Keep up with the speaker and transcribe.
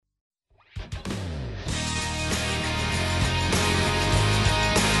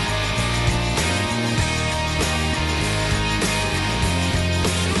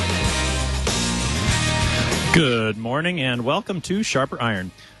Good morning and welcome to Sharper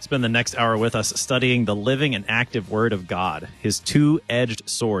Iron. Spend the next hour with us studying the living and active Word of God, His two-edged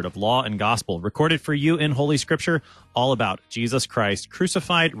sword of law and gospel, recorded for you in Holy Scripture, all about Jesus Christ,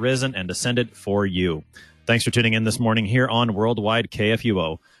 crucified, risen, and ascended for you. Thanks for tuning in this morning here on Worldwide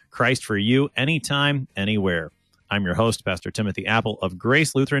KFUO. Christ for you, anytime, anywhere. I'm your host, Pastor Timothy Apple of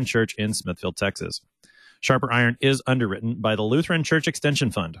Grace Lutheran Church in Smithfield, Texas. Sharper Iron is underwritten by the Lutheran Church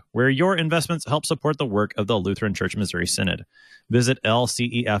Extension Fund, where your investments help support the work of the Lutheran Church Missouri Synod. Visit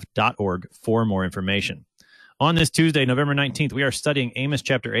lcef.org for more information. On this Tuesday, November 19th, we are studying Amos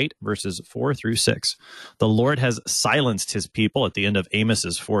chapter 8, verses 4 through 6. The Lord has silenced his people at the end of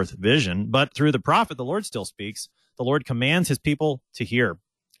Amos's fourth vision, but through the prophet, the Lord still speaks. The Lord commands his people to hear.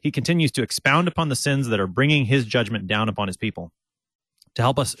 He continues to expound upon the sins that are bringing his judgment down upon his people. To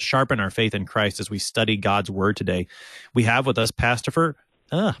help us sharpen our faith in Christ as we study God's Word today, we have with us Pastor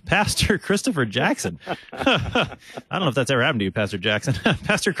Christopher Jackson. I don't know if that's ever happened to you, Pastor Jackson.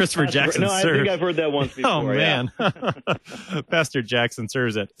 Pastor Christopher Jackson serves. I think I've heard that once before. Oh, man. Yeah. Pastor Jackson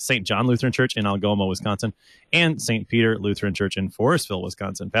serves at St. John Lutheran Church in Algoma, Wisconsin, and St. Peter Lutheran Church in Forestville,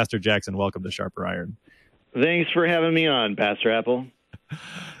 Wisconsin. Pastor Jackson, welcome to Sharper Iron. Thanks for having me on, Pastor Apple.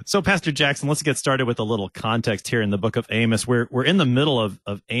 So, Pastor Jackson, let's get started with a little context here in the book of Amos. We're in the middle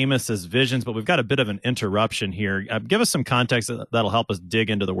of Amos's visions, but we've got a bit of an interruption here. Give us some context that'll help us dig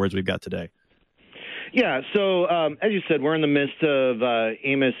into the words we've got today. Yeah, so as you said, we're in the midst of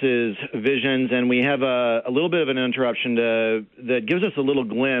Amos's visions, and we have a little bit of an interruption that gives us a little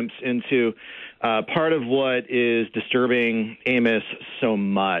glimpse into part of what is disturbing Amos so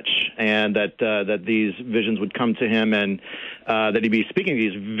much, and that these visions would come to him, and that he'd be speaking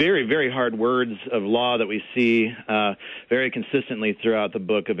these very, very hard words of law that we see very consistently throughout the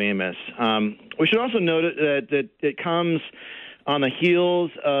book of Amos. We should also note that it comes on the heels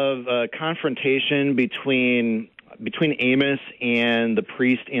of a confrontation between Amos and the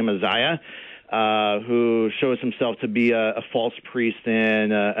priest Amaziah, who shows himself to be a false priest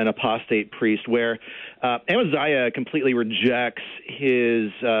and an apostate priest, where Amaziah completely rejects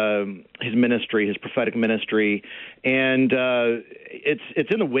his ministry, his prophetic ministry, and it's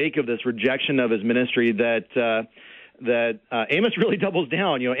in the wake of this rejection of his ministry that Amos really doubles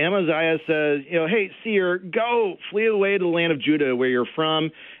down. Amaziah says, hey, seer, go, flee away to the land of Judah where you're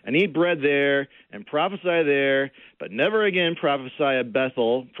from and eat bread there and prophesy there, but never again prophesy at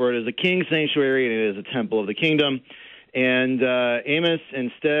Bethel, for it is a king's sanctuary and it is a temple of the kingdom. And Amos,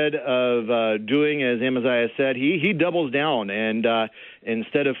 instead of doing as Amaziah said, he doubles down, and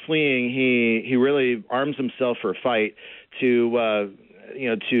instead of fleeing, he really arms himself for a fight to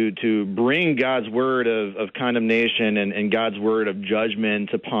bring God's word of condemnation and God's word of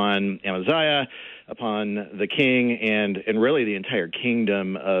judgment upon Amaziah, upon the king, and really the entire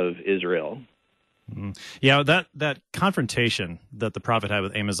kingdom of Israel. Yeah, that confrontation that the prophet had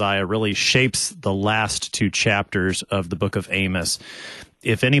with Amaziah really shapes the last two chapters of the book of Amos.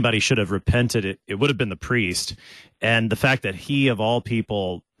 If anybody should have repented, it would have been the priest. And the fact that he, of all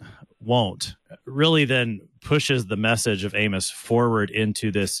people, won't really then pushes the message of Amos forward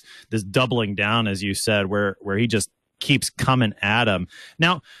into this doubling down, as you said, where he just keeps coming at him.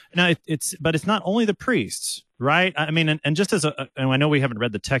 Now it's not only the priests, right? I mean, and just and I know we haven't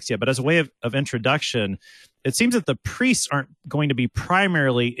read the text yet, but as a way of introduction, it seems that the priests aren't going to be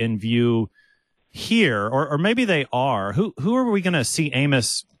primarily in view here, or maybe they are. Who are we going to see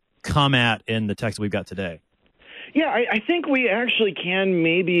Amos come at in the text we've got today? Yeah, I think we actually can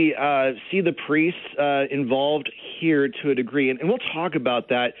maybe see the priests involved here to a degree, and we'll talk about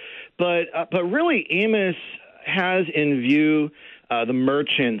that. But really, Amos has in view the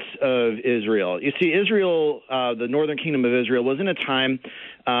merchants of Israel. You see, Israel, the northern kingdom of Israel, was in a time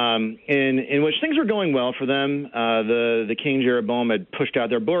in which things were going well for them. The king Jeroboam had pushed out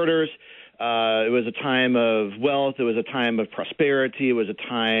their borders. It was a time of wealth. It was a time of prosperity. It was a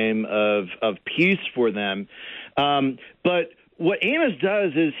time of peace for them. But what Amos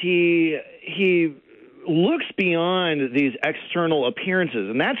does is he looks beyond these external appearances,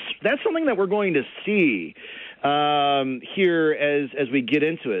 and that's something that we're going to see here as we get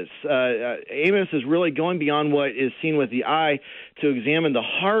into this. Amos is really going beyond what is seen with the eye to examine the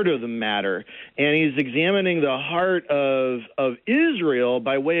heart of the matter, and he's examining the heart of Israel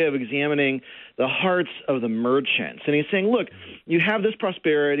by way of examining the hearts of the merchants. And he's saying, look, you have this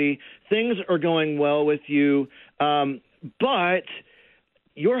prosperity, things are going well with you, but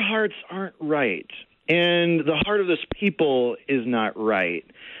your hearts aren't right, and the heart of this people is not right.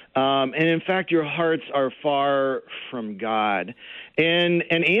 And in fact, your hearts are far from God. And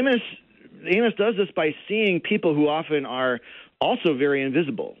Amos does this by seeing people who often are also very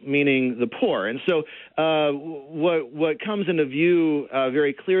invisible, meaning the poor. And so what comes into view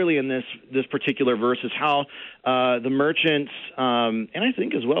very clearly in this particular verse is how the merchants, and I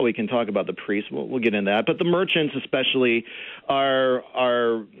think as well we can talk about the priests, we'll get into that, but the merchants especially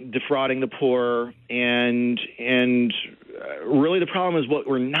are defrauding the poor, and really the problem is what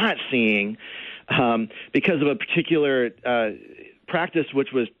we're not seeing because of a particular practice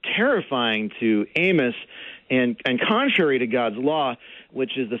which was terrifying to Amos and contrary to God's law,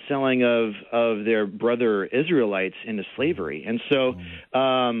 which is the selling of their brother Israelites into slavery. And so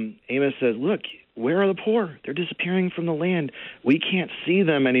Amos says, look, where are the poor? They're disappearing from the land. We can't see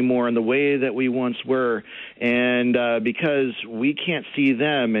them anymore in the way that we once were. And because we can't see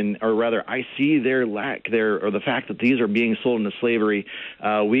them, or rather I see their lack, or the fact that these are being sold into slavery,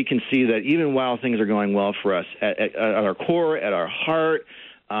 we can see that even while things are going well for us, at our core, at our heart,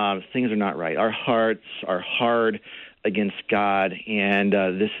 things are not right. Our hearts are hard against God, and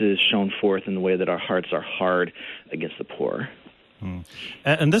this is shown forth in the way that our hearts are hard against the poor.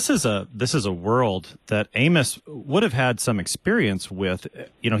 And this is a world that Amos would have had some experience with.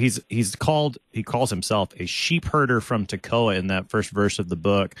 You know, he calls himself a sheep herder from Tekoa in that first verse of the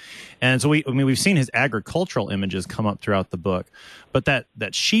book, and so we've seen his agricultural images come up throughout the book, but that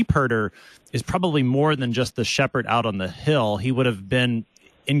sheep herder is probably more than just the shepherd out on the hill. He would have been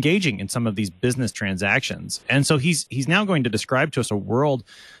engaging in some of these business transactions. And so he's now going to describe to us a world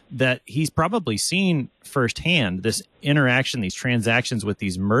that he's probably seen firsthand, this interaction, these transactions with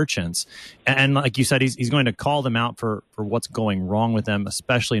these merchants. And like you said, he's going to call them out for what's going wrong with them,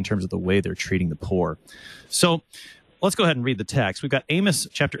 especially in terms of the way they're treating the poor. So let's go ahead and read the text. We've got Amos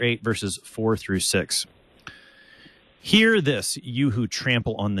chapter 8, verses 4 through 6. Hear this, you who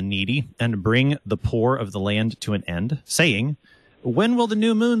trample on the needy and bring the poor of the land to an end, saying, when will the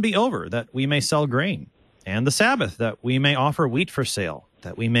new moon be over, that we may sell grain, and the Sabbath, that we may offer wheat for sale,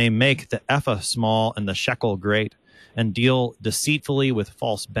 that we may make the ephah small and the shekel great, and deal deceitfully with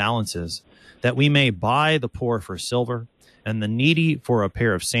false balances, that we may buy the poor for silver, and the needy for a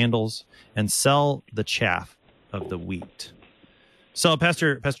pair of sandals, and sell the chaff of the wheat. So,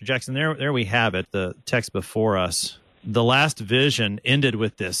 Pastor Jackson, there we have it, the text before us. The last vision ended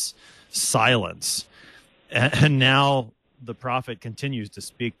with this silence, and now the prophet continues to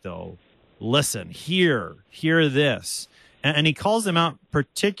speak, though. Listen, hear this. And he calls them out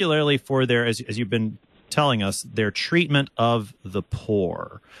particularly for their, as you've been telling us, their treatment of the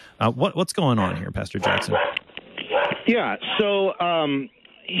poor. What's going on here, Pastor Jackson? Yeah, so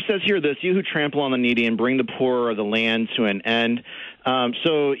he says here this, you who trample on the needy and bring the poor of the land to an end.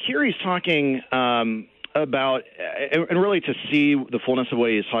 So here he's talking about, and really to see the fullness of what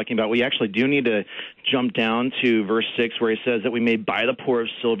he's talking about, we actually do need to jump down to verse 6 where he says that we may buy the poor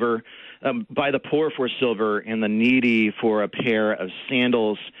for silver and the needy for a pair of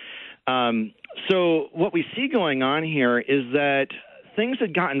sandals. So what we see going on here is that things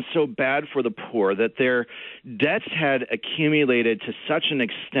had gotten so bad for the poor that their debts had accumulated to such an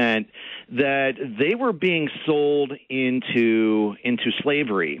extent that they were being sold into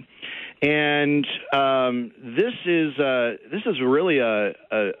slavery. And this is really a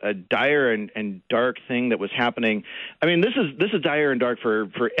dire and dark thing that was happening. I mean, this is dire and dark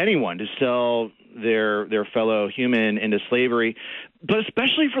for anyone to sell their fellow human into slavery, but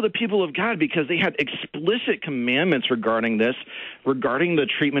especially for the people of God, because they had explicit commandments regarding this, regarding the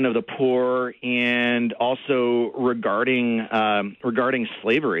treatment of the poor, and also regarding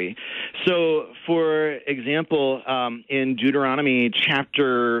slavery. So, for example, in Deuteronomy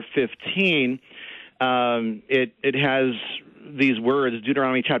chapter 15, it has these words,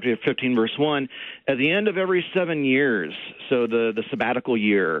 Deuteronomy chapter 15, verse 1, at the end of every 7 years, so the sabbatical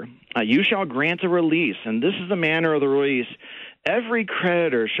year, you shall grant a release, and this is the manner of the release. Every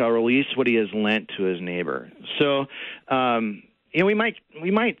creditor shall release what he has lent to his neighbor. So, we might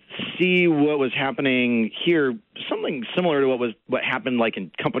see what was happening here, something similar to what happened like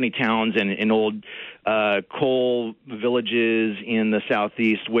in company towns and in old coal villages in the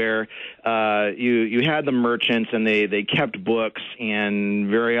southeast, where you had the merchants and they kept books, and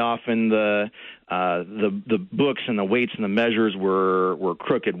very often the books and the weights and the measures were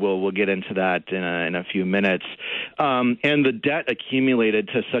crooked. We'll get into that in a few minutes. And the debt accumulated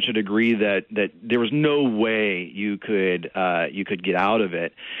to such a degree that there was no way you could get out of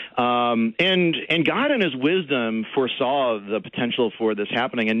it. And God in His wisdom foresaw the potential for this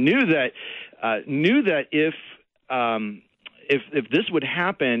happening and knew that if this would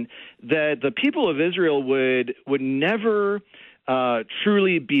happen, that the people of Israel would never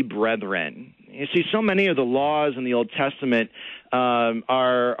truly be brethren. You see, so many of the laws in the Old Testament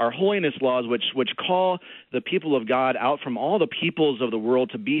are holiness laws, which call the people of God out from all the peoples of the world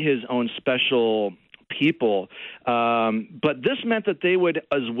to be His own special people. But this meant that they would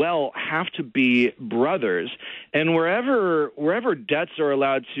as well have to be brothers. And wherever debts are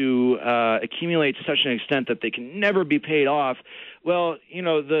allowed to accumulate to such an extent that they can never be paid off, well,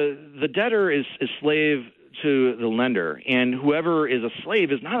 the debtor is slave to the lender, and whoever is a slave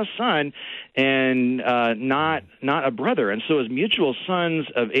is not a son and not a brother. And so as mutual sons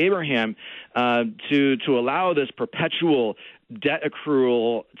of Abraham, to allow this perpetual debt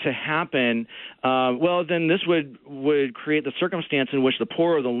accrual to happen, well, then this would create the circumstance in which the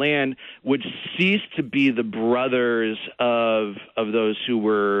poor of the land would cease to be the brothers of those who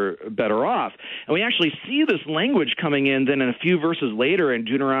were better off. And we actually see this language coming in then in a few verses later in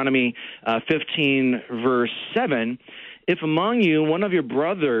Deuteronomy 15, verse 7. If among you one of your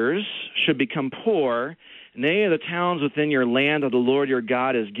brothers should become poor, in any of the towns within your land that the Lord your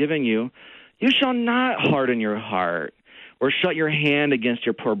God is giving you, you shall not harden your heart or shut your hand against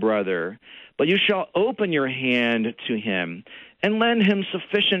your poor brother, but you shall open your hand to him and lend him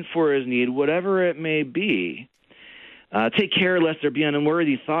sufficient for his need, whatever it may be. Take care lest there be an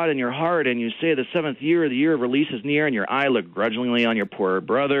unworthy thought in your heart, and you say the seventh year, the year of release is near, and your eye look grudgingly on your poor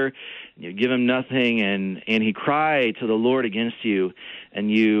brother, and you give him nothing, and he cry to the Lord against you,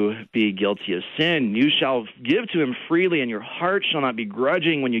 and you be guilty of sin. You shall give to him freely, and your heart shall not be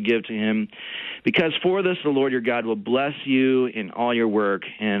grudging when you give to him, because for this the Lord your God will bless you in all your work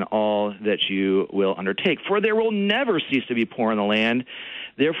and all that you will undertake. For there will never cease to be poor in the land.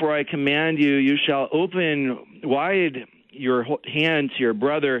 Therefore I command you, you shall open wide your hand to your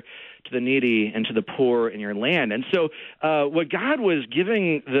brother, to the needy, and to the poor in your land. And so what God was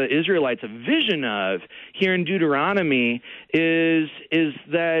giving the Israelites a vision of here in Deuteronomy is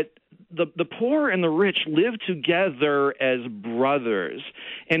that the poor and the rich live together as brothers.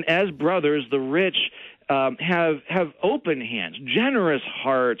 And as brothers, the rich have open hands, generous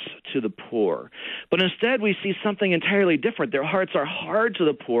hearts to the poor. But instead, we see something entirely different. Their hearts are hard to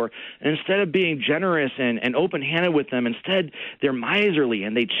the poor, and instead of being generous and open-handed with them, instead they're miserly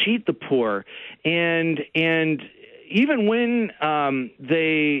and they cheat the poor. And even when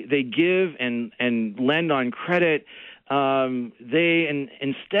they give and lend on credit, they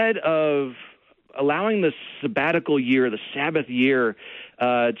instead of allowing the sabbatical year, the Sabbath year,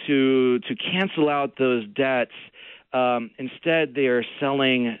 to cancel out those debts, instead they are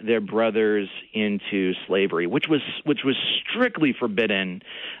selling their brothers into slavery, which was strictly forbidden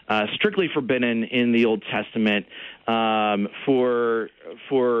in the Old Testament for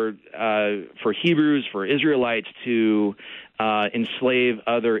Hebrews, for Israelites to enslave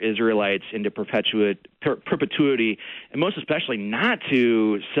other Israelites into perpetuity, and most especially not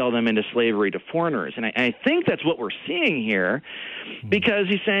to sell them into slavery to foreigners. And I think that's what we're seeing here, because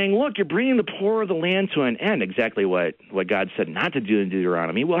he's saying, look, you're bringing the poor of the land to an end, exactly what God said not to do in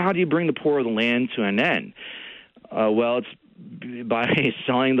Deuteronomy. Well, how do you bring the poor of the land to an end? Well, it's by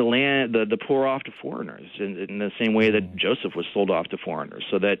selling the land, the poor off to foreigners, in the same way that Joseph was sold off to foreigners,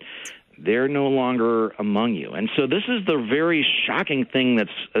 so that they're no longer among you. And so this is the very shocking thing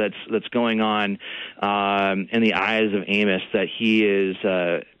that's going on in the eyes of Amos, that he is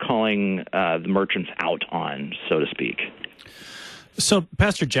calling the merchants out on, so to speak. So,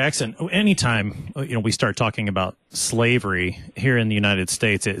 Pastor Jackson, anytime we start talking about slavery here in the United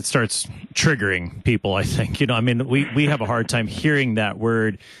States, it starts triggering people, I think. We have a hard time hearing that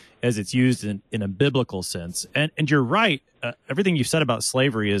word as it's used in a biblical sense. And you're right. Everything you said about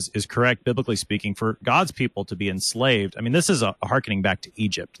slavery is correct, biblically speaking. For God's people to be enslaved, I mean, this is a hearkening back to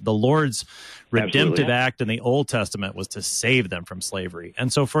Egypt. The Lord's redemptive act in the Old Testament was to save them from slavery.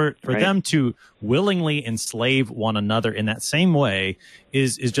 And so for them to willingly enslave one another in that same way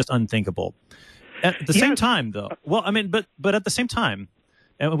is just unthinkable. At the same time, though, but at the same time,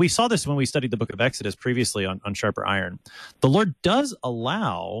 and we saw this when we studied the book of Exodus previously on Sharper Iron, the Lord does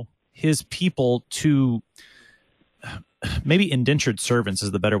allow his people to, maybe indentured servants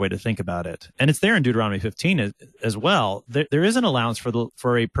is the better way to think about it. And it's there in Deuteronomy 15 as well. There is an allowance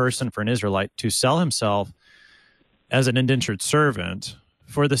for a person, for an Israelite, to sell himself as an indentured servant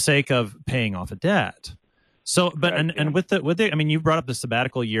for the sake of paying off a debt. So, but and with the I mean, you brought up the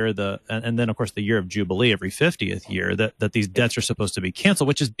sabbatical year, and then of course the year of Jubilee every 50th year that these debts are supposed to be canceled,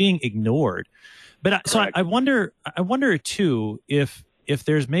 which is being ignored. But I wonder too if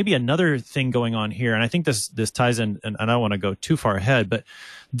there's maybe another thing going on here, and I think this ties in, and I don't want to go too far ahead, but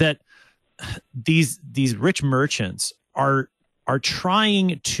that these rich merchants are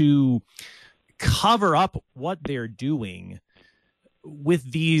trying to cover up what they're doing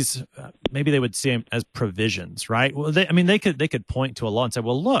with these maybe they would see them as provisions, right? Well, they could point to a law and say,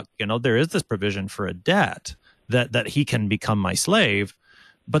 well, look, there is this provision for a debt that he can become my slave.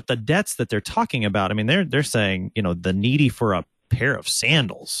 But the debts that they're talking about, they're saying, the needy for a pair of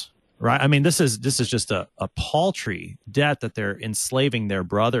sandals, right? This is just a paltry debt that they're enslaving their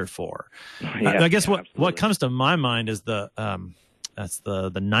brother for. Yeah, I guess yeah, what comes to my mind is that's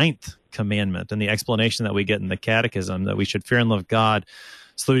the ninth commandment and the explanation that we get in the Catechism, that we should fear and love God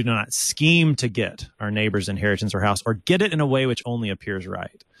so that we do not scheme to get our neighbor's inheritance or house, or get it in a way which only appears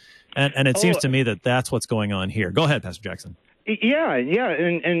right. And it seems to me that that's what's going on here. Go ahead, Pastor Jackson. Yeah,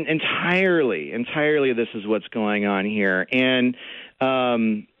 and entirely this is what's going on here. And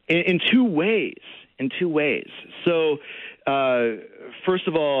in two ways. So, first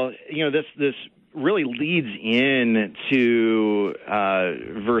of all, this really leads in to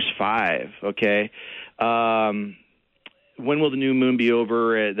verse 5, okay? When will the new moon be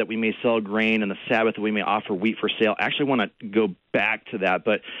over, that we may sell grain, and the Sabbath that we may offer wheat for sale? I actually want to go back to that,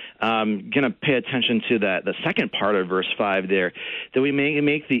 but I'm going to pay attention to the second part of verse 5 there, that we may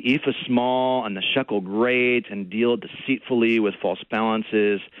make the ephah small and the shekel great, and deal deceitfully with false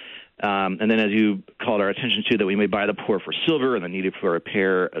balances. And then, as you called our attention to, that we may buy the poor for silver and the needy for a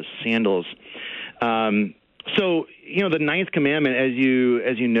pair of sandals. So, the ninth commandment, as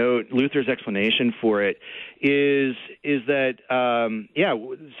you note, Luther's explanation for it is that,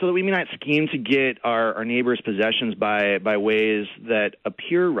 so that we may not scheme to get our neighbor's possessions by ways that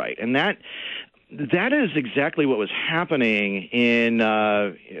appear right. And that is exactly what was happening in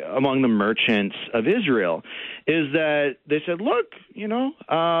among the merchants of Israel, is that they said, look,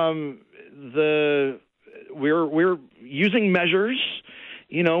 we're using measures.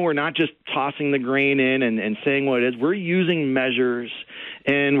 We're not just tossing the grain in and saying what it is. We're using measures,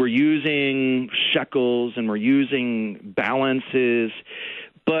 and we're using shekels, and we're using balances.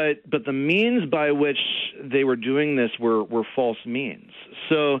 But the means by which they were doing this were false means.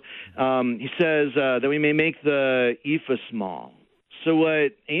 So he says that we may make the ephah small. So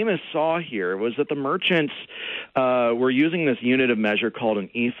what Amos saw here was that the merchants were using this unit of measure called an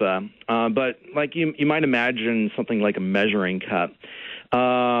ephah, but like you might imagine something like a measuring cup.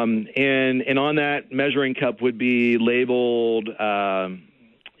 And on that measuring cup would be labeled, 1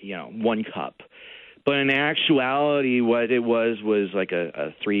 cup. But in actuality, what it was like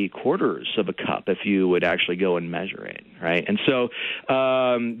a 3/4 of a cup if you would actually go and measure it, right? And so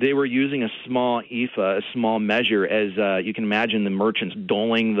they were using a small ephah, a small measure, as you can imagine the merchants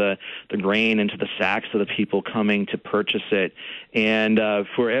doling the grain into the sacks of the people coming to purchase it. And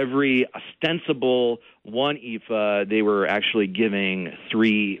for every ostensible 1 ephah, they were actually giving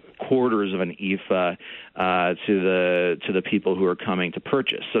 3/4 of an ephah to the people who were coming to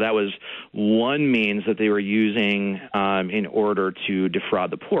purchase. So that was one means that they were using in order to defraud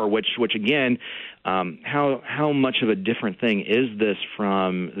the poor. Which again, how much of a different thing is this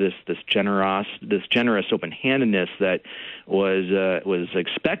from this generous open-handedness that was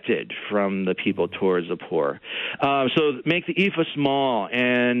expected from the people towards the poor? So make the ephah small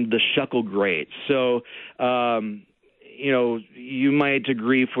and the shekel great. So you might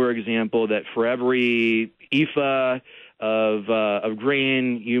agree, for example, that for every ephah of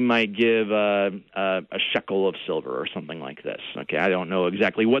grain, you might give a shekel of silver or something like this. Okay, I don't know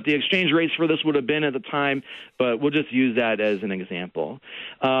exactly what the exchange rates for this would have been at the time, but we'll just use that as an example.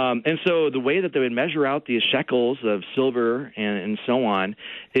 And so the way that they would measure out these shekels of silver and so on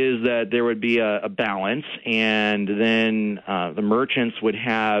is that there would be a balance, and then the merchants would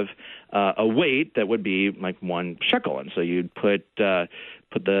have a weight that would be like 1 shekel, and so you'd put the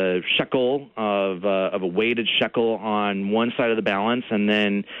shekel of a weighted shekel on one side of the balance, and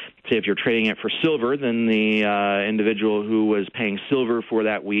then say if you're trading it for silver, then the individual who was paying silver for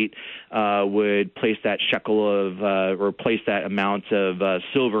that wheat would place that shekel of or place that amount of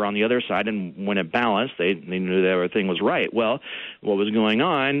silver on the other side, and when it balanced, they knew that everything was right. Well, what was going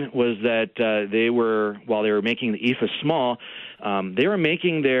on was that they were, while they were making the ephah small, they were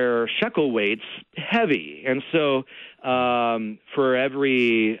making their shekel weights heavy, and so for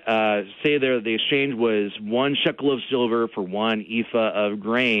every, say the exchange was 1 shekel of silver for 1 ephah of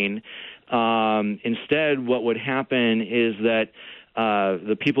grain, instead what would happen is that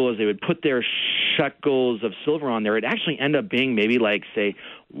the people, as they would put their shekels of silver on there, it actually end up being maybe like, say,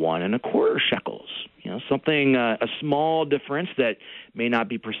 1 1/4 shekels. Something, a small difference that may not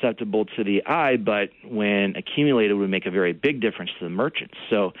be perceptible to the eye, but when accumulated would make a very big difference to the merchants.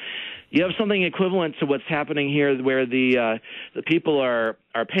 So you have something equivalent to what's happening here, where the people are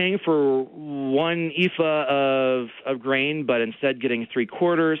paying for 1 ephah of grain, but instead getting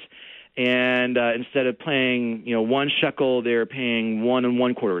 3/4, and instead of paying 1 shekel, they're paying 1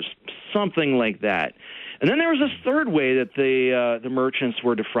 1/4. something like that. And then there was this third way that the merchants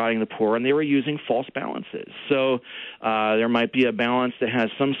were defrauding the poor, and they were using false balances. So there might be a balance that has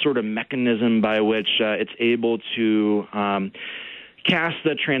some sort of mechanism by which it's able to cast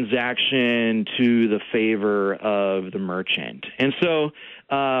the transaction to the favor of the merchant. And so,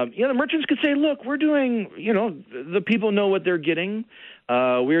 the merchants could say, look, we're doing, the people know what they're getting.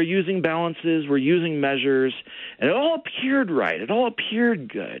 We're using balances, we're using measures, and it all appeared right. It all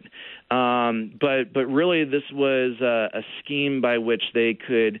appeared good. But really this was a scheme by which they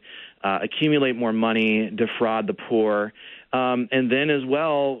could accumulate more money, defraud the poor. And then as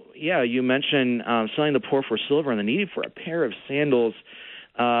well, you mentioned selling the poor for silver and the needy for a pair of sandals.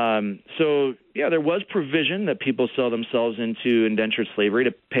 There was provision that people sell themselves into indentured slavery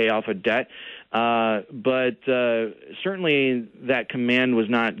to pay off a debt. But certainly that command was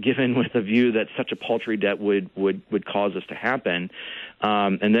not given with a view that such a paltry debt would cause this to happen.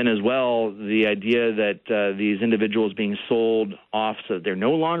 And then as well, the idea that these individuals being sold off so that they're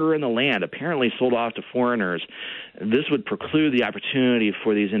no longer in the land, apparently sold off to foreigners, this would preclude the opportunity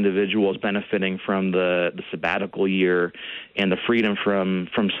for these individuals benefiting from the sabbatical year and the freedom from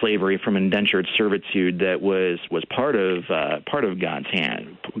slavery, from indentured servitude that was part of God's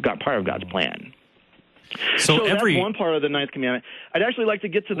hand, part of God's plan. So that's one part of the ninth commandment. I'd actually like to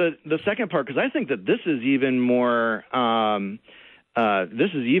get to the second part, because I think that this is even more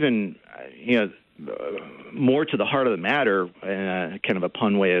more to the heart of the matter, kind of a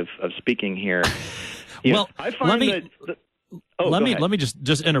pun way of speaking here. I find let me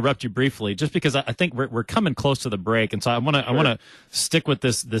just interrupt you briefly, just because I think we're coming close to the break, and so I want to stick with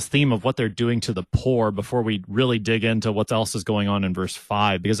this theme of what they're doing to the poor before we really dig into what else is going on in verse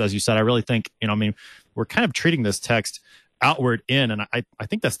 5. Because as you said, I really think we're kind of treating this text outward in, and I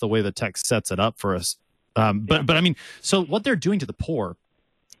think that's the way the text sets it up for us. But so what they're doing to the poor,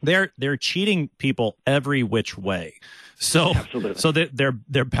 they're cheating people every which way. So Absolutely. So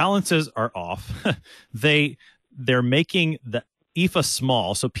their balances are off. They're making the ephah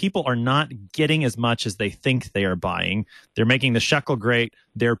small, so people are not getting as much as they think they are buying. They're making the shekel great.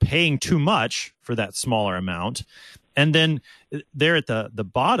 They're paying too much for that smaller amount. And then they're at the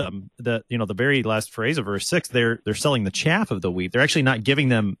bottom, the very last phrase of verse 6, they're selling the chaff of the wheat. They're actually not giving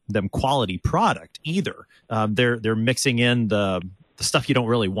them quality product either. They're mixing in the stuff you don't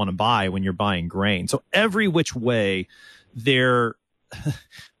really want to buy when you're buying grain. So every which way they're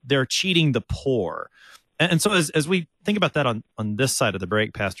cheating the poor. And so as we think about that on this side of the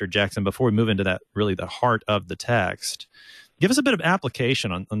break, Pastor Jackson, before we move into that, really the heart of the text, give us a bit of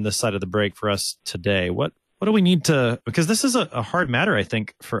application on this side of the break for us today. What do we need to, because this is a hard matter, I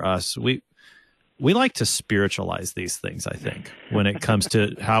think, for us. We like to spiritualize these things, I think, when it comes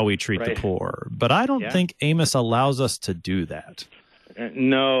to how we treat the poor. But I don't think Amos allows us to do that.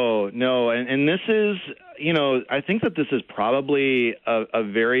 No. And this is, I think that this is probably a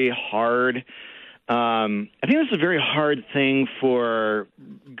very hard, I think this is a very hard thing for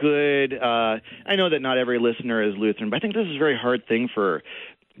good, I know that not every listener is Lutheran, but I think this is a very hard thing for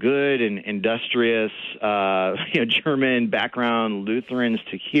good and industrious, German background Lutherans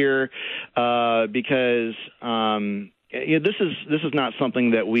to hear, because this is not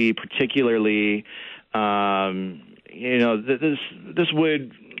something that we particularly, this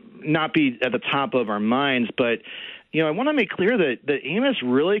would not be at the top of our minds. But I want to make clear that Amos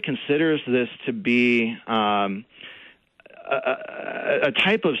really considers this to be a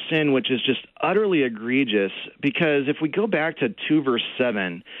type of sin which is just utterly egregious, because if we go back to 2 verse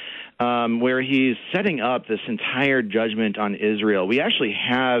 7, where he's setting up this entire judgment on Israel, we actually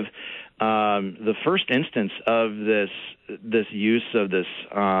have the first instance of this use of this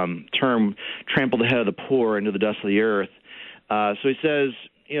term, trample the head of the poor into the dust of the earth. So he says,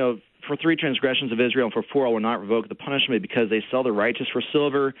 for 3 transgressions of Israel and for 4 I will not revoke the punishment, because they sell the righteous for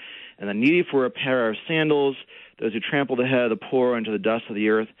silver and the needy for a pair of sandals, those who trample the head of the poor into the dust of the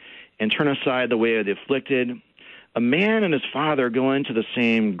earth and turn aside the way of the afflicted. A man and his father go into the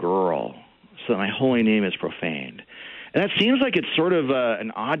same girl, so that my holy name is profaned. And that seems like it's sort of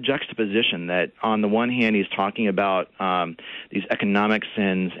an odd juxtaposition, that on the one hand he's talking about these economic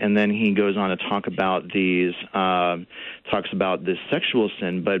sins, and then he goes on to talk about talks about this sexual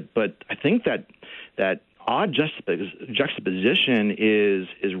sin. But I think that odd juxtaposition is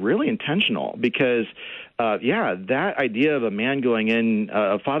really intentional, because that idea of a man and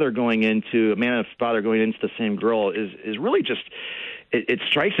a father going into the same girl is really just, it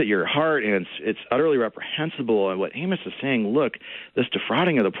strikes at your heart, and it's utterly reprehensible. And what Amos is saying, look, this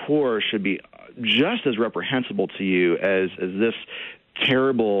defrauding of the poor should be just as reprehensible to you as this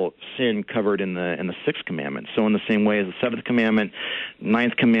terrible sin covered in the sixth commandment. So in the same way as the seventh commandment,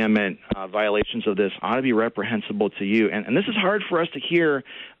 ninth commandment, violations of this ought to be reprehensible to you. And this is hard for us to hear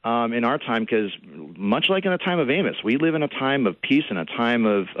in our time because much like in the time of Amos, we live in a time of peace and a time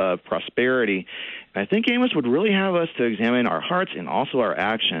of prosperity. And I think Amos would really have us to examine our hearts and also our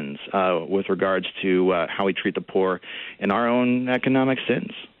actions with regards to how we treat the poor and our own economic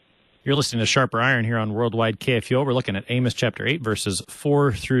sins. You're listening to Sharper Iron here on Worldwide KFUO. We're looking at Amos chapter 8, verses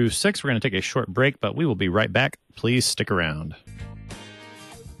 4 through 6. We're going to take a short break, but we will be right back. Please stick around.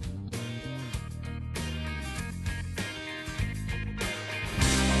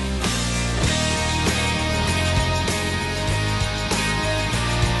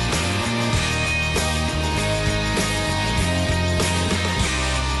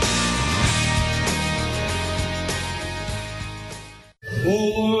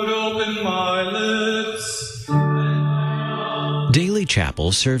 Lord, open my lips. Daily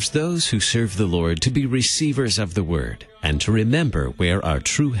Chapel serves those who serve the Lord to be receivers of the Word and to remember where our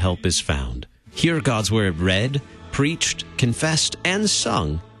true help is found. Hear God's Word read, preached, confessed, and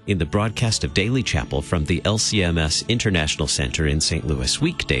sung in the broadcast of Daily Chapel from the LCMS International Center in St. Louis,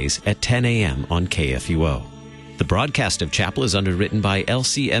 weekdays at 10 a.m. on KFUO. The broadcast of Chapel is underwritten by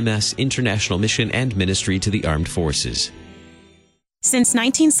LCMS International Mission and Ministry to the Armed Forces. Since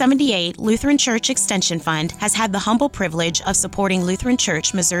 1978, Lutheran Church Extension Fund has had the humble privilege of supporting Lutheran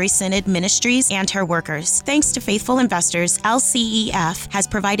Church Missouri Synod ministries and her workers. Thanks to faithful investors, LCEF has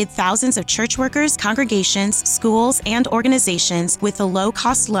provided thousands of church workers, congregations, schools, and organizations with the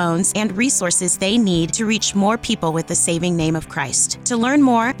low-cost loans and resources they need to reach more people with the saving name of Christ. To learn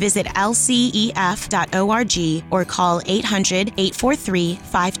more, visit lcef.org or call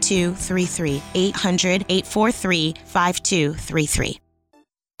 800-843-5233, 800-843-5233.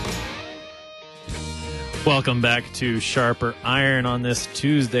 Welcome back to Sharper Iron on this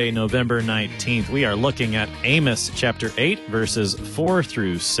Tuesday, November 19th. We are looking at Amos chapter 8, verses 4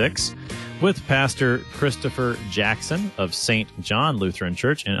 through 6, with Pastor Christopher Jackson of St. John Lutheran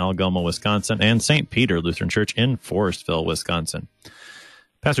Church in Algoma, Wisconsin, and St. Peter Lutheran Church in Forestville, Wisconsin.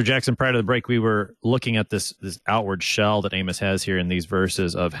 Pastor Jackson, prior to the break, we were looking at this outward shell that Amos has here in these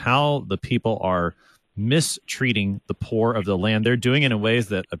verses of how the people are mistreating the poor of the land. They're doing it in ways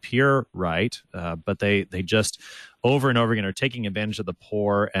that appear right, but they just over and over again are taking advantage of the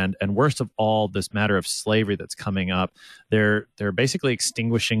poor. And worst of all, this matter of slavery that's coming up, they're basically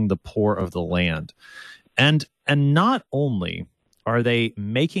extinguishing the poor of the land. And not only are they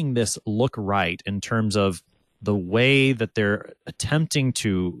making this look right in terms of the way that they're attempting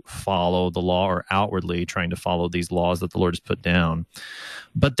to follow the law or outwardly trying to follow these laws that the Lord has put down,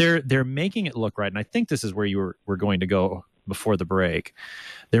 but they're making it look right. And I think this is where you were going to go before the break.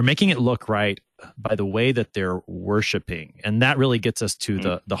 They're making it look right by the way that they're worshiping. And that really gets us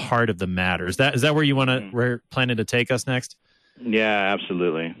to the heart of the matter. Is that where we're planning to take us next? Yeah,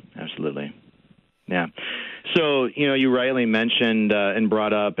 absolutely. Absolutely. Yeah. So, you rightly mentioned and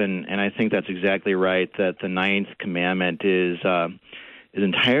brought up, and I think that's exactly right, that the ninth commandment is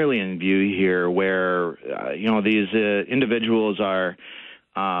entirely in view here, where, these individuals are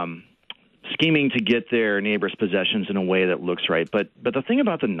scheming to get their neighbor's possessions in a way that looks right. But the thing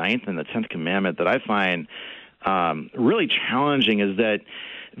about the ninth and the 10th commandment that I find really challenging is that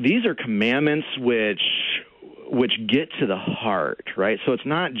these are commandments which get to the heart, right? So it's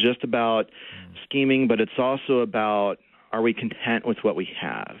not just about scheming, but it's also about, are we content with what we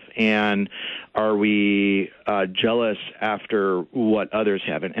have? And are we jealous after what others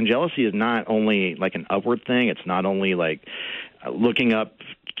have? And jealousy is not only like an upward thing. It's not only like looking up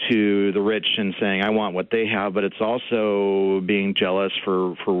to the rich and saying, I want what they have, but it's also being jealous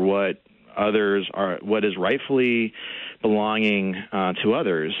for what others are, what is rightfully belonging to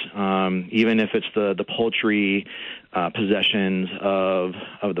others, even if it's the paltry possessions of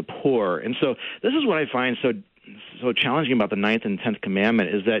the poor. And so this is what I find so challenging about the ninth and 10th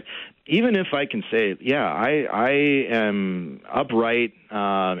commandment is that even if I can say, yeah, I am upright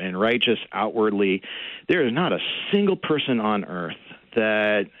and righteous outwardly, there is not a single person on earth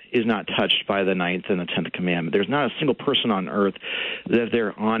that is not touched by the ninth and the 10th commandment. There's not a single person on earth that, if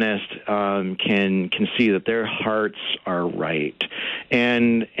they're honest, can see that their hearts are right.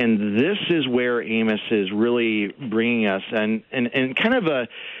 And this is where Amos is really bringing us, and kind of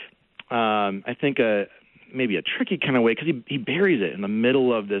I think maybe a tricky kind of way, because he buries it in the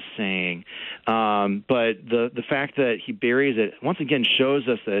middle of this saying. But the fact that he buries it once again shows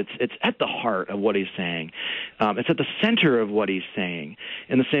us that it's at the heart of what he's saying. It's at the center of what he's saying,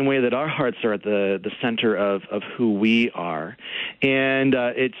 in the same way that our hearts are at the center of who we are. And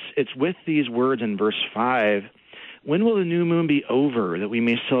it's with these words in verse 5 When will the new moon be over, that we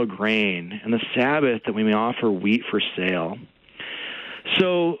may sell grain, and the Sabbath, that we may offer wheat for sale?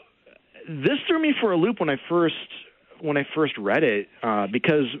 So this threw me for a loop when I first read it,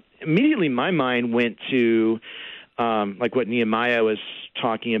 because immediately my mind went to like what Nehemiah was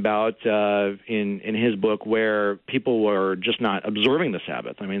talking about in his book, where people were just not observing the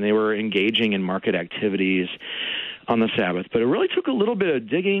Sabbath. I mean, they were engaging in market activities on the Sabbath. But it really took a little bit of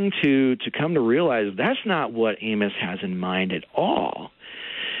digging to come to realize that's not what Amos has in mind at all.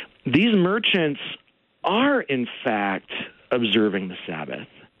 These merchants are, in fact, observing the Sabbath.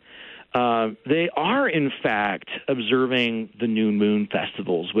 They are, in fact, observing the new moon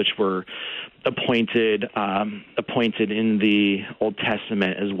festivals, which were appointed in the Old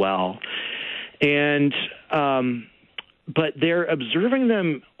Testament as well. And but they're observing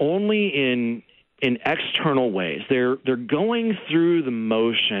them only in external ways. They're going through the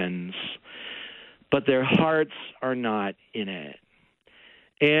motions, but their hearts are not in it.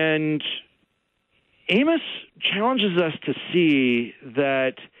 And Amos challenges us to see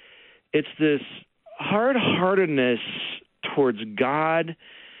that it's this hard-heartedness towards God,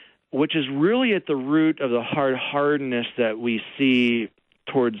 which is really at the root of the hard-heartedness that we see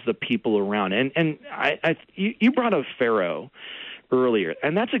towards the people around. And you brought up Pharaoh earlier,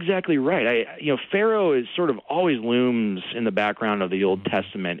 and that's exactly right. Pharaoh is sort of always looms in the background of the Old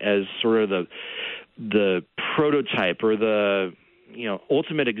Testament as sort of the prototype or the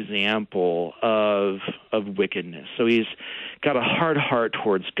ultimate example of wickedness. So he's got a hard heart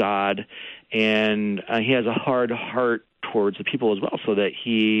towards God, and he has a hard heart towards the people as well, so that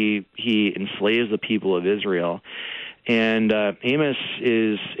he enslaves the people of Israel. And Amos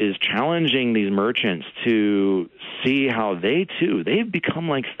is challenging these merchants to see how they've become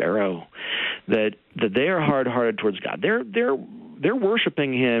like Pharaoh, that they are hard-hearted towards God. They're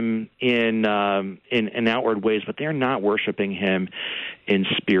worshiping him in outward ways, but they're not worshiping him in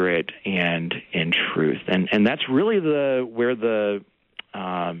spirit and in truth. And that's really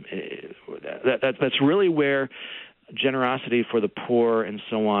that's really where generosity for the poor and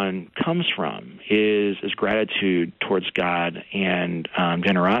so on comes from, is gratitude towards God, and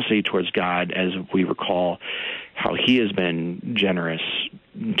generosity towards God, as we recall how he has been generous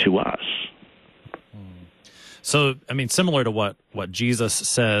to us. So, I mean, similar to what Jesus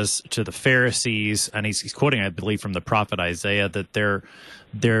says to the Pharisees, and he's quoting, I believe, from the prophet Isaiah, that they're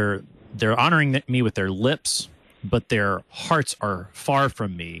honoring me with their lips, but their hearts are far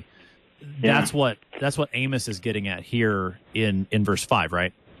from me. Yeah. That's what Amos is getting at here in verse 5,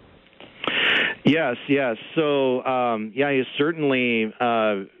 right? Yes. So, he's certainly,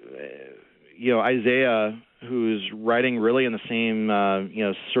 Isaiah, who's writing really in the same,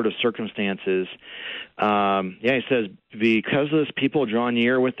 sort of circumstances. He says, because this people draw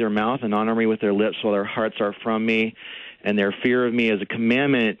near with their mouth and honor me with their lips, while their hearts are from me, and their fear of me is a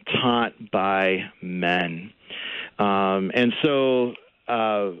commandment taught by men. And so,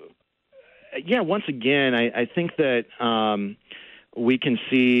 once again, I think that we can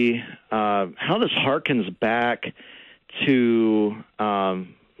see how this harkens back to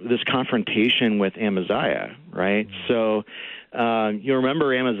this confrontation with Amaziah, right? So you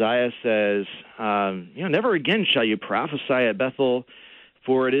remember Amaziah says, never again shall you prophesy at Bethel,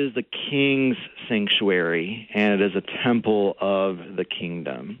 for it is the king's sanctuary, and it is a temple of the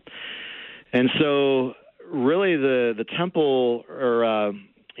kingdom. And so really the temple, or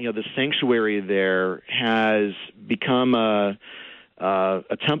the sanctuary there, has become a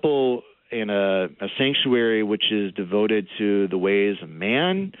temple and a sanctuary which is devoted to the ways of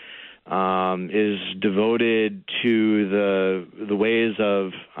man, is devoted to the ways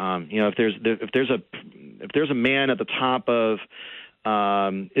of if there's a man at the top of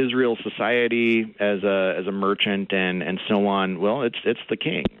Israel society as a merchant and so on, well, it's the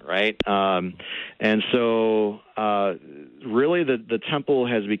king, right? And so really the temple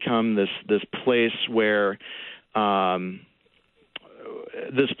has become this place where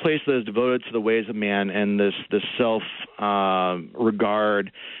this place that is devoted to the ways of man, and this self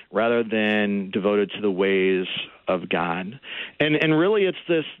regard, rather than devoted to the ways of God. And really it's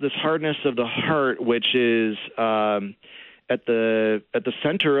this hardness of the heart which is at the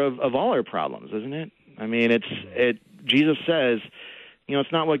center of all our problems, isn't it? I mean, Jesus says,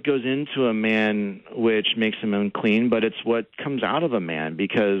 it's not what goes into a man which makes him unclean, but it's what comes out of a man,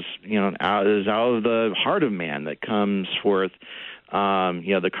 because it is out of the heart of man that comes forth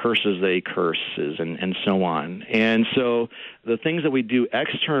the curses that he curses, and so on. And so the things that we do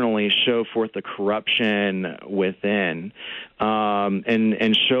externally show forth the corruption within,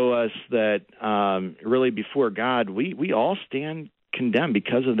 and show us that really before God we all stand condemned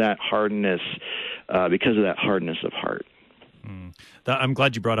because of that hardness of heart. I'm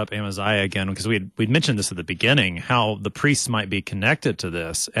glad you brought up Amaziah again, because we'd mentioned this at the beginning, how the priests might be connected to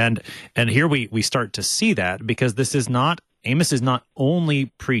this, and here we start to see that, because Amos is not only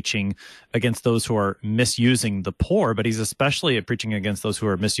preaching against those who are misusing the poor, but he's especially preaching against those who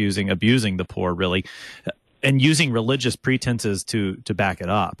are abusing the poor, really, and using religious pretenses to back it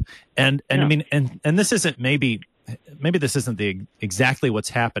up. And I mean, and this isn't maybe this isn't exactly what's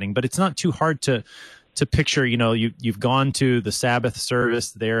happening, but it's not too hard to picture. You've gone to the Sabbath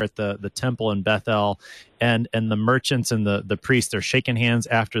service there at the temple in Bethel, and the merchants and the priests, they're shaking hands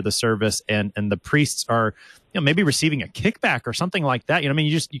after the service, and the priests are maybe receiving a kickback or something like that.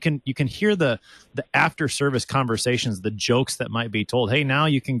 You can hear the after service conversations, the jokes that might be told. Hey, now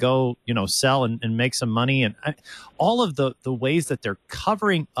you can go sell and make some money, and all of the ways that they're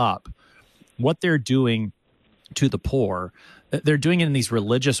covering up what they're doing to the poor. They're doing it in these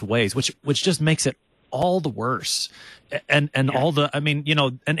religious ways, which just makes it all the worse. And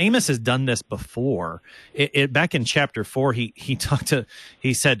Amos has done this before. Back in chapter 4, he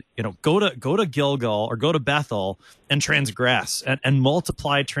said, go to Gilgal or go to Bethel and transgress and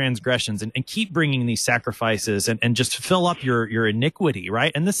multiply transgressions and keep bringing these sacrifices and just fill up your iniquity,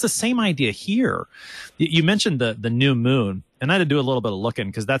 right? And that's the same idea here. You mentioned the new moon, and I had to do a little bit of looking,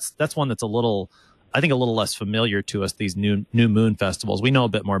 because that's one that's a little less familiar to us, these new moon festivals. We know a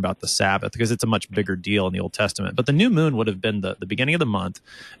bit more about the Sabbath because it's a much bigger deal in the Old Testament. But the new moon would have been the beginning of the month,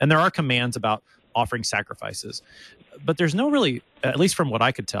 and there are commands about offering sacrifices. But there's no really, at least from what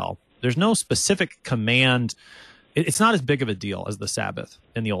I could tell, there's no specific command. It's not as big of a deal as the Sabbath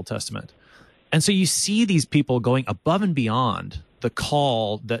in the Old Testament. And so you see these people going above and beyond the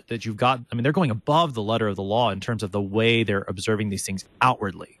call that you've got. I mean, they're going above the letter of the law in terms of the way they're observing these things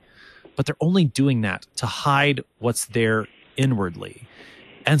outwardly. But they're only doing that to hide what's there inwardly.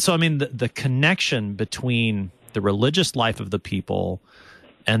 And so, I mean, the connection between the religious life of the people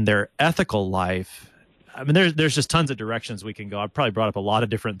and their ethical life, I mean, there's just tons of directions we can go. I've probably brought up a lot of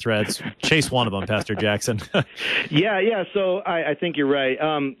different threads. Chase one of them, Pastor Jackson. Yeah. So I think you're right.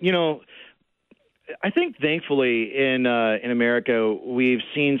 I think thankfully in America, we've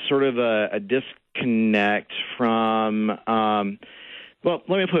seen sort of a disconnect from well,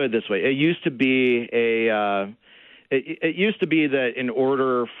 let me put it this way. It used to be that in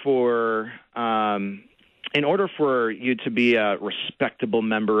order for you to be a respectable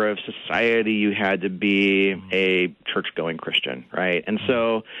member of society, you had to be a church-going Christian, right? And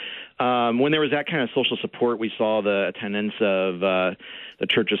so when there was that kind of social support, we saw the attendance of the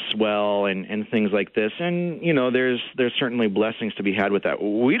churches swell and things like this. And, there's certainly blessings to be had with that.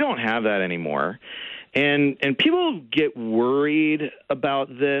 We don't have that anymore. And people get worried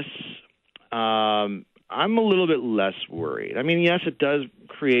about this. I'm a little bit less worried. I mean, yes, it does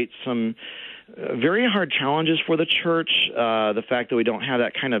create some very hard challenges for the church, the fact that we don't have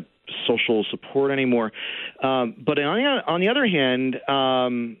that kind of social support anymore. But on the other hand,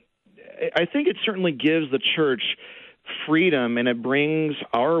 I think it certainly gives the church freedom, and it brings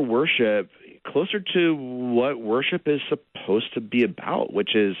our worship closer to what worship is supposed to be about,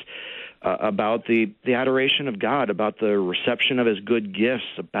 which is about the adoration of God, about the reception of his good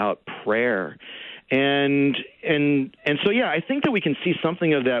gifts, about prayer. And so, yeah, I think that we can see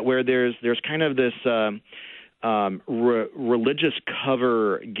something of that where there's kind of this religious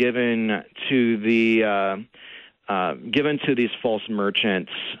cover given to these false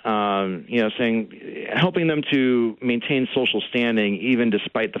merchants, helping them to maintain social standing, even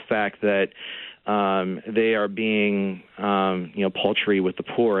despite the fact that they are being, paltry with the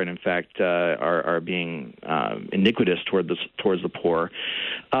poor, and in fact are being iniquitous towards the poor.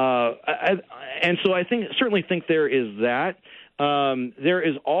 And so I certainly think there is that. There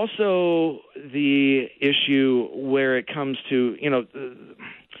is also the issue where it comes to,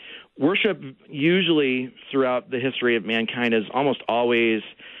 worship usually throughout the history of mankind has almost always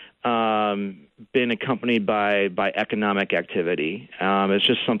been accompanied by economic activity. It's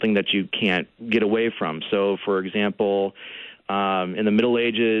just something that you can't get away from. So, for example, in the Middle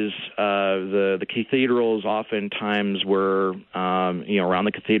Ages, the cathedrals oftentimes were, around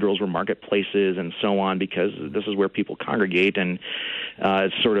the cathedrals were marketplaces and so on, because this is where people congregate, and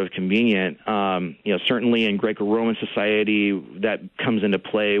it's sort of convenient. Certainly in Greco-Roman society, that comes into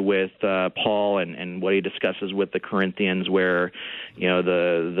play with Paul and what he discusses with the Corinthians, where,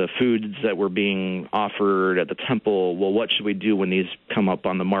 the foods that were being offered at the temple, well, what should we do when these come up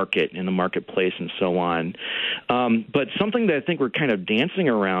on the market, in the marketplace, and so on. But something that I think we're kind of dancing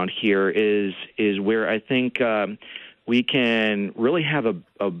around here is where I think we can really have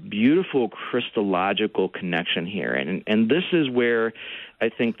a beautiful Christological connection here. And this is where I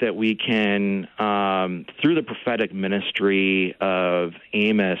think that we can, through the prophetic ministry of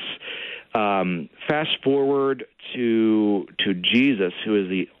Amos, fast forward to Jesus, who is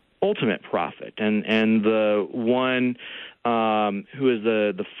the ultimate prophet and the one who is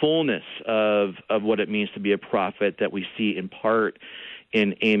the fullness of what it means to be a prophet that we see in part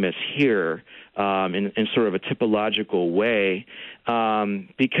in Amos here, in sort of a typological way,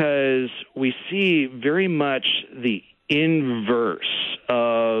 because we see very much the inverse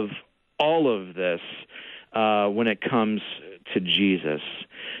of all of this when it comes to Jesus.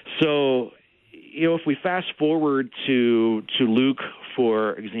 So, if we fast forward to Luke,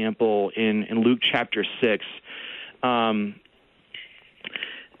 for example, in Luke chapter 6,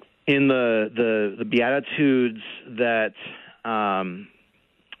 in the Beatitudes that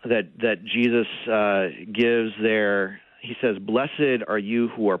Jesus gives there, he says, "Blessed are you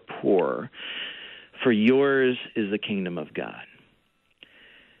who are poor, for yours is the kingdom of God."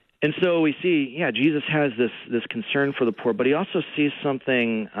 And so we see, Jesus has this concern for the poor, but he also sees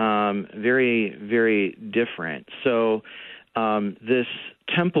something very, very different. So this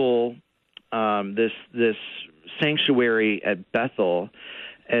temple, this sanctuary at Bethel,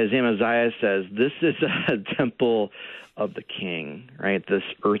 as Amaziah says, this is a temple of the king, right? This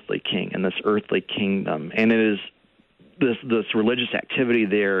earthly king and this earthly kingdom. And it is this religious activity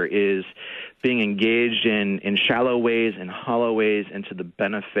there is being engaged in shallow ways and hollow ways and to the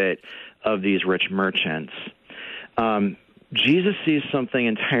benefit of these rich merchants. Jesus sees something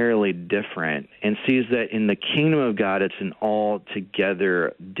entirely different and sees that in the kingdom of God, it's an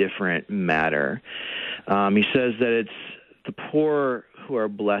altogether different matter. He says that it's the poor who are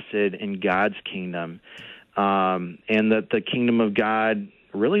blessed in God's kingdom, and that the kingdom of God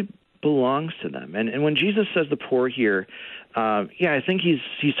really belongs to them. And when Jesus says the poor here, I think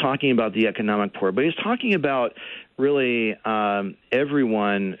he's talking about the economic poor, but he's talking about really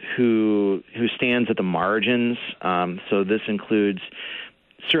everyone who stands at the margins. So this includes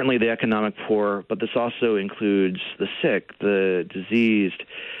certainly the economic poor, but this also includes the sick, the diseased.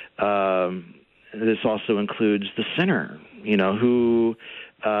 This also includes the sinner, who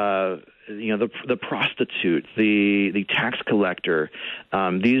the prostitute, the tax collector,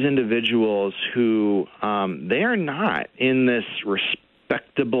 these individuals who they are not in this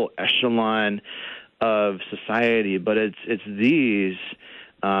respectable echelon of society, but it's these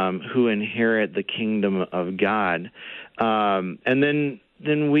who inherit the kingdom of God. And then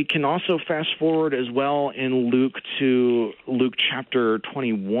we can also fast forward as well in Luke to Luke chapter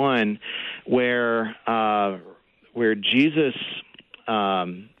 21, where Jesus,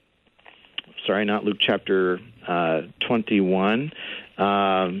 not Luke chapter 21,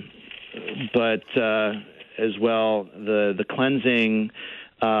 but as well the cleansing.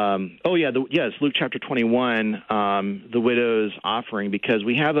 Luke chapter 21, the widow's offering, because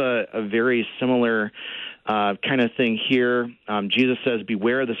we have a very similar kind of thing here. Jesus says,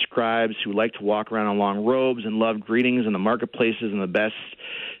 "Beware the scribes who like to walk around in long robes and love greetings in the marketplaces and the best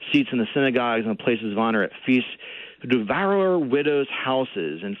seats in the synagogues and the places of honor at feasts, who devour widows'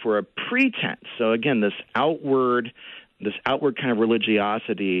 houses, and for a pretense." So again, this outward kind of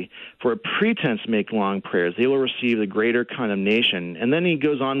religiosity, "for a pretense make long prayers. They will receive the greater condemnation." And then he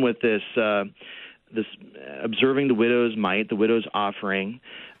goes on with this observing the widow's mite, the widow's offering.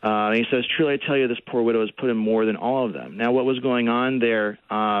 And he says, "Truly I tell you, this poor widow has put in more than all of them." Now, what was going on there?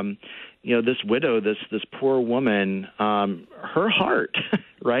 This widow, this poor woman, her heart,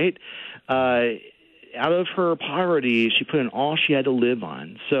 right? Out of her poverty, she put in all she had to live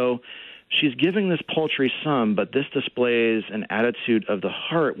on. So she's giving this paltry sum, but this displays an attitude of the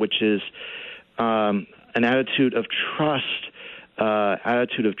heart, which is an attitude of trust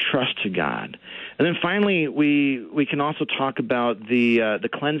to God. And then finally, we can also talk about the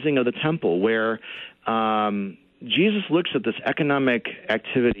cleansing of the temple, where Jesus looks at this economic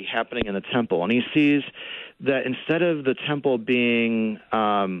activity happening in the temple, and he sees that instead of the temple being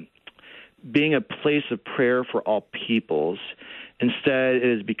a place of prayer for all peoples, instead it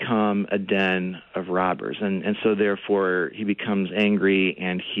has become a den of robbers. And so therefore he becomes angry,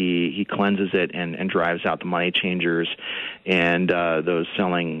 and he cleanses it and drives out the money changers and those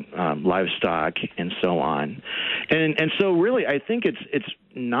selling livestock and so on. And so really I think it's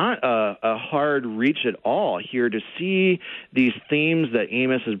not a hard reach at all here to see these themes that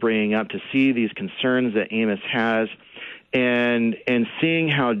Amos is bringing up, to see these concerns that Amos has, and seeing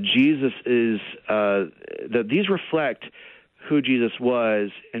how Jesus is, that these reflect who Jesus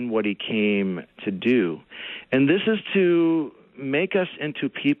was and what he came to do. And this is to make us into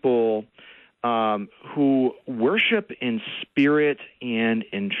people who worship in spirit and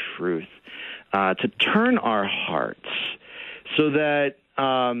in truth, to turn our hearts so that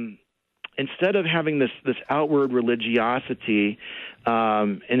instead of having this outward religiosity,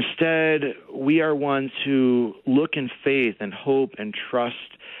 instead we are ones who look in faith and hope and trust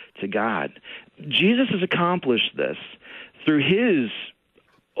to God. Jesus has accomplished this through his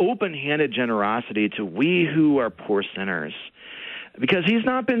open-handed generosity to we who are poor sinners. Because he's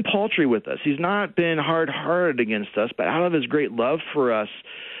not been paltry with us. He's not been hard-hearted against us, but out of his great love for us,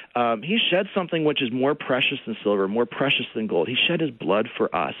 he shed something which is more precious than silver, more precious than gold. He shed his blood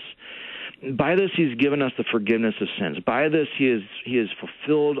for us. By this, he's given us the forgiveness of sins. By this, he has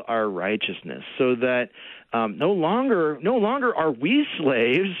fulfilled our righteousness, so that no longer are we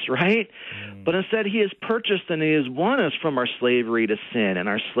slaves, right? But instead, he has purchased and he has won us from our slavery to sin and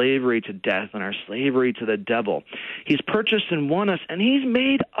our slavery to death and our slavery to the devil. He's purchased and won us, and he's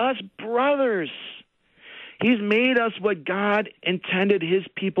made us brothers. He's made us what God intended his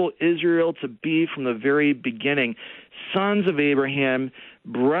people Israel to be from the very beginning, sons of Abraham,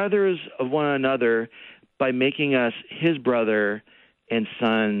 brothers of one another, by making us his brother and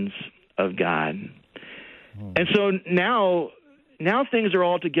sons of God. And so now things are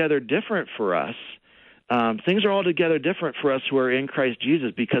altogether different for us. Things are altogether different for us who are in Christ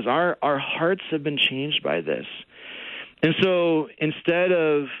Jesus, because our hearts have been changed by this. And so instead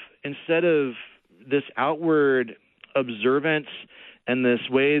of this outward observance and this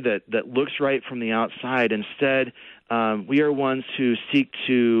way that looks right from the outside, instead we are ones who seek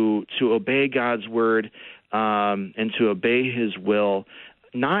to obey God's word and to obey his will,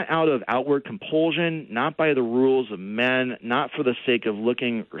 not out of outward compulsion, not by the rules of men, not for the sake of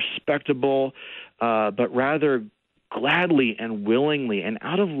looking respectable, but rather gladly and willingly and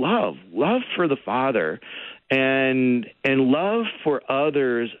out of love for the Father and love for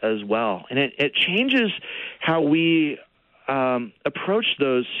others as well. And it changes how we approach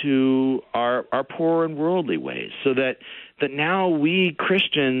those who are poor in worldly ways, so that now we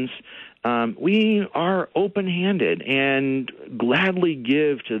Christians, we are open-handed and gladly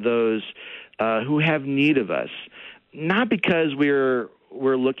give to those who have need of us, not because we're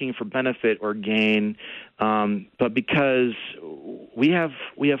looking for benefit or gain, but because we have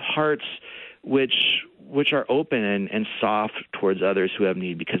hearts which are open and soft towards others who have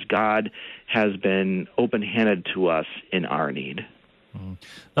need, because God has been open-handed to us in our need.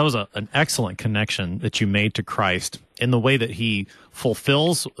 That was an excellent connection that you made to Christ in the way that he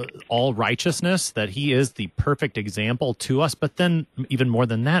fulfills all righteousness, that he is the perfect example to us, but then even more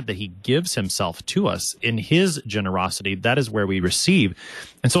than that he gives himself to us in his generosity. That is where we receive.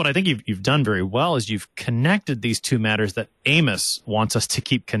 And so what I think you've done very well is you've connected these two matters that Amos wants us to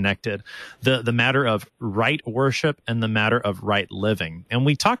keep connected, the matter of right worship and the matter of right living. And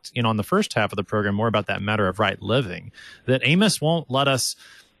we talked, on the first half of the program more about that matter of right living, that Amos won't let us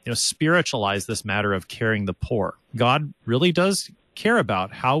spiritualize this matter of caring the poor. God really does care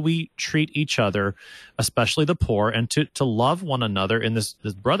about how we treat each other, especially the poor, and to love one another in this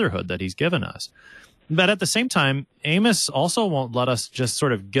brotherhood that he's given us. But at the same time, Amos also won't let us just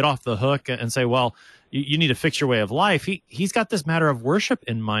sort of get off the hook and say, well, you need to fix your way of life. He's got this matter of worship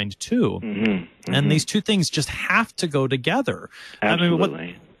in mind too. Mm-hmm, mm-hmm. And these two things just have to go together.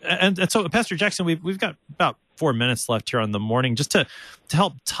 Absolutely. And so, Pastor Jackson, we've got about 4 minutes left here on the morning, just to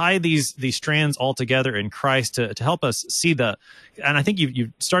help tie these strands all together in Christ, to help us see and I think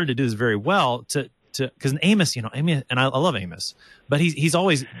you've started to do this very well, because Amos, Amos, and I love Amos, but he's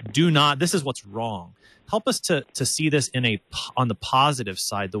always this is what's wrong. Help us to see this on the positive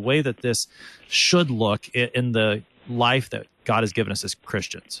side, the way that this should look in the life that God has given us as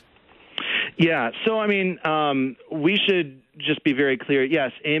Christians. Yeah, so we should just be very clear.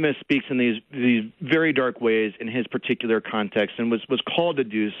 Yes, Amos speaks in these very dark ways in his particular context, and was called to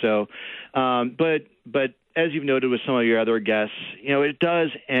do so. But as you've noted with some of your other guests, it does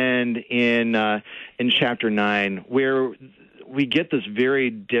end in chapter 9, where we get this very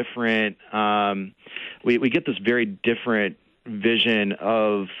different we get this very different vision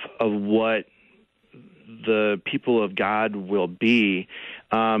of what the people of God will be,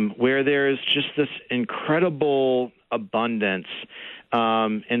 where there's just this incredible abundance,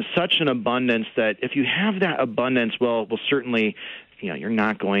 and such an abundance that if you have that abundance, well, certainly, you're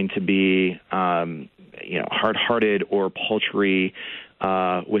not going to be, hard-hearted or paltry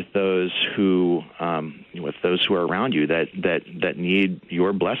with those who are around you that need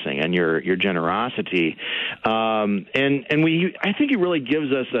your blessing and your generosity, and I think it really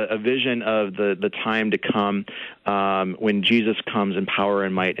gives us a vision of the time to come, when Jesus comes in power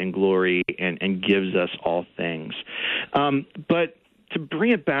and might and glory and gives us all things. But to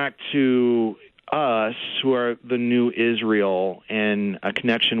bring it back to us, who are the new Israel, and a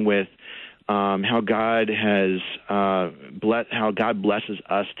connection with how God has how God blesses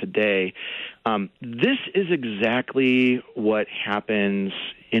us today. This is exactly what happens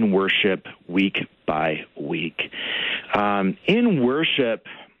in worship week by week. In worship,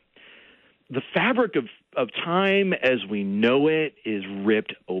 the fabric of time as we know it is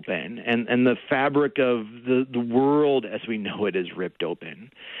ripped open, and the fabric of the world as we know it is ripped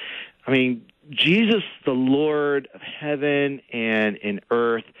open. I mean, Jesus, the Lord of heaven and in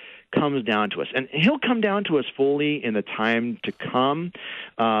earth, comes down to us. And he'll come down to us fully in the time to come,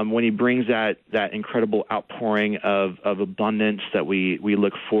 when he brings that incredible outpouring of abundance that we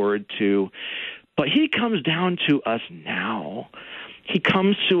look forward to. But he comes down to us now. He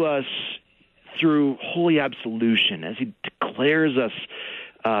comes to us through holy absolution as he declares us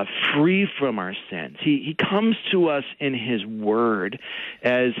free from our sins. He comes to us in his word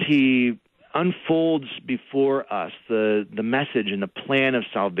as he unfolds before us the message and the plan of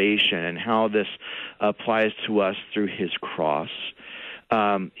salvation and how this applies to us through his cross.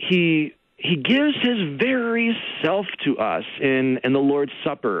 He gives his very self to us in the Lord's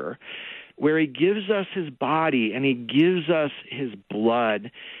Supper, where he gives us his body and he gives us his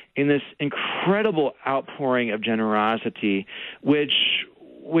blood in this incredible outpouring of generosity, which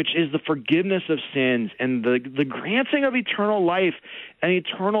is the forgiveness of sins and the granting of eternal life and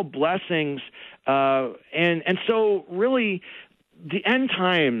eternal blessings. And so really the end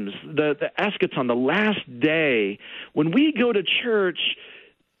times, the eschaton, the last day, when we go to church,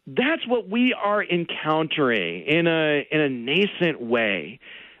 that's what we are encountering in a nascent way.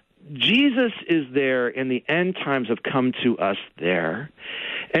 Jesus is there, and the end times have come to us there.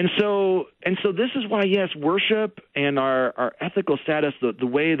 And so this is why, yes, worship and our ethical status, the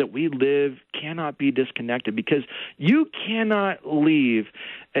way that we live, cannot be disconnected, because you cannot leave.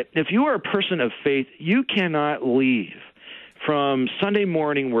 If you are a person of faith, you cannot leave from Sunday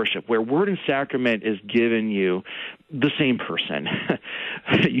morning worship, where word and sacrament is given you, the same person.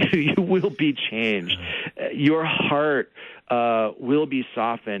 You will be changed. Your heart will be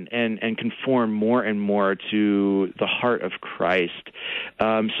softened and conform more and more to the heart of Christ,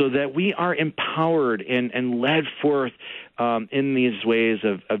 so that we are empowered and led forth in these ways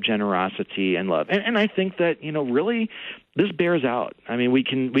of generosity and love. And I think that, really this bears out. I mean, we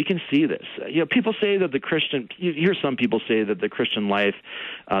can see this. People say that you hear some people say that the Christian life,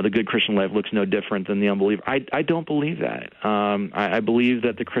 the good Christian life, looks no different than the unbeliever. I don't believe that. I believe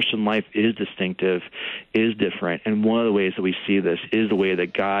that the Christian life is distinctive, is different, and one of the ways that we see this is the way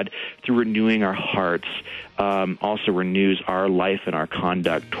that God, through renewing our hearts, also renews our life and our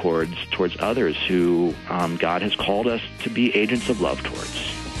conduct towards others who God has called us to be agents of love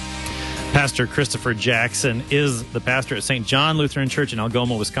towards. Pastor Christopher Jackson is the pastor at St. John Lutheran Church in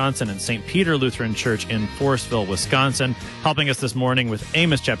Algoma, Wisconsin, and St. Peter Lutheran Church in Forestville, Wisconsin, helping us this morning with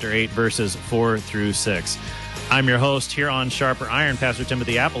Amos chapter 8, verses 4 through 6. I'm your host here on Sharper Iron, Pastor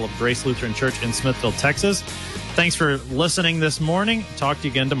Timothy Apple of Grace Lutheran Church in Smithville, Texas. Thanks for listening this morning. Talk to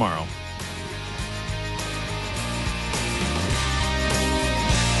you again tomorrow.